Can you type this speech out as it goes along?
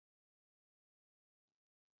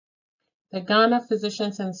The Ghana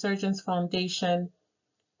Physicians and Surgeons Foundation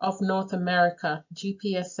of North America,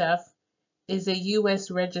 GPSF, is a U.S.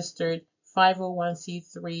 registered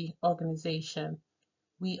 501c3 organization.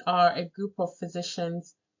 We are a group of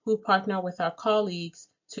physicians who partner with our colleagues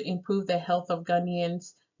to improve the health of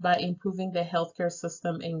Ghanaians by improving the healthcare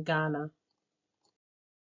system in Ghana.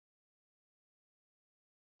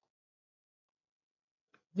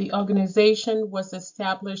 The organization was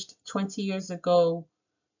established 20 years ago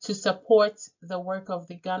to support the work of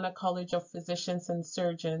the Ghana College of Physicians and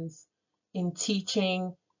Surgeons in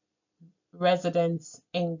teaching residents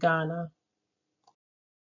in Ghana.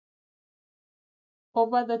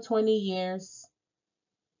 Over the 20 years,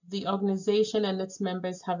 the organization and its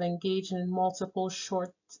members have engaged in multiple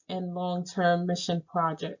short and long-term mission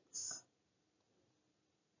projects.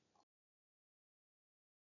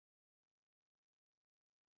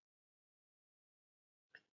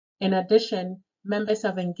 In addition, members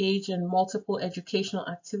have engaged in multiple educational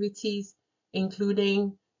activities,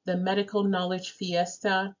 including the Medical Knowledge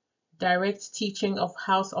Fiesta, direct teaching of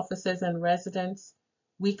house officers and residents,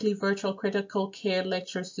 weekly virtual critical care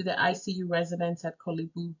lectures to the ICU residents at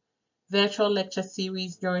Kolebu, virtual lecture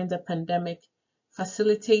series during the pandemic,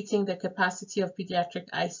 facilitating the capacity of pediatric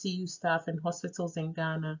ICU staff in hospitals in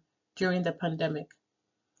Ghana during the pandemic.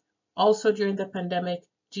 Also during the pandemic,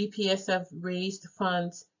 GPSF raised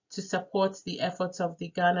funds to support the efforts of the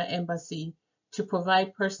Ghana Embassy to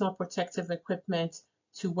provide personal protective equipment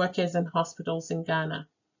to workers in hospitals in Ghana.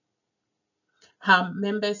 Our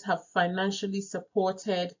members have financially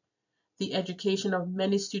supported the education of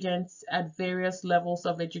many students at various levels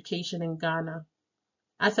of education in Ghana.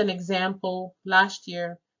 As an example, last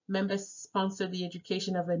year, members sponsored the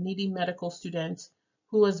education of a needy medical student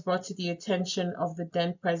who was brought to the attention of the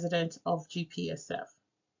then president of GPSF.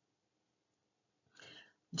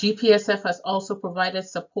 GPSF has also provided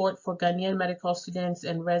support for Ghanaian medical students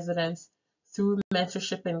and residents through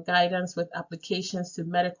mentorship and guidance with applications to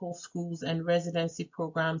medical schools and residency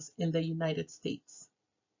programs in the United States.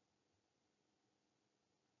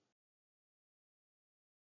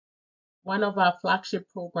 One of our flagship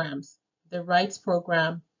programs, the Narrates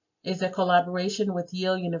program, is a collaboration with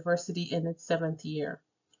Yale University in its 7th year.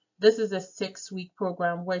 This is a 6-week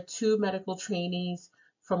program where 2 medical trainees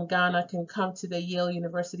from Ghana can come to the Yale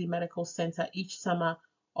University Medical Center each summer,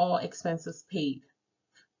 all expenses paid.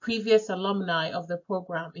 Previous alumni of the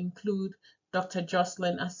program include Dr.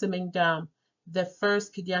 Jocelyn Asimingdam, the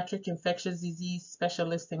first pediatric infectious disease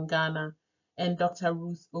specialist in Ghana, and Dr.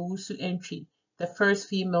 Ruth Owusu Entry, the first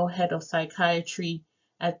female head of psychiatry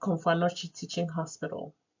at Komfanochi Teaching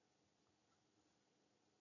Hospital.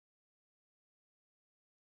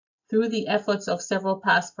 Through the efforts of several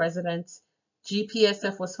past presidents,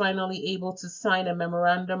 GPSF was finally able to sign a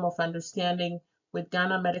memorandum of understanding with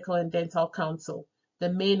Ghana Medical and Dental Council, the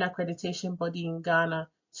main accreditation body in Ghana,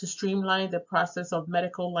 to streamline the process of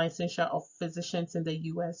medical licensure of physicians in the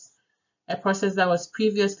US, a process that was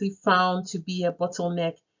previously found to be a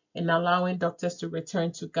bottleneck in allowing doctors to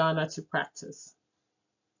return to Ghana to practice.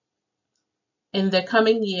 In the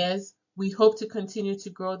coming years, we hope to continue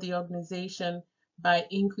to grow the organization by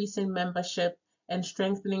increasing membership and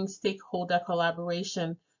strengthening stakeholder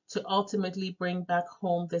collaboration to ultimately bring back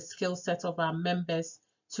home the skill set of our members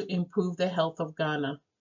to improve the health of Ghana.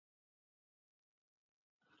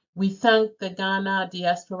 We thank the Ghana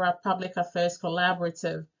Diaspora Public Affairs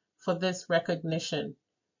Collaborative for this recognition.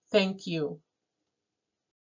 Thank you.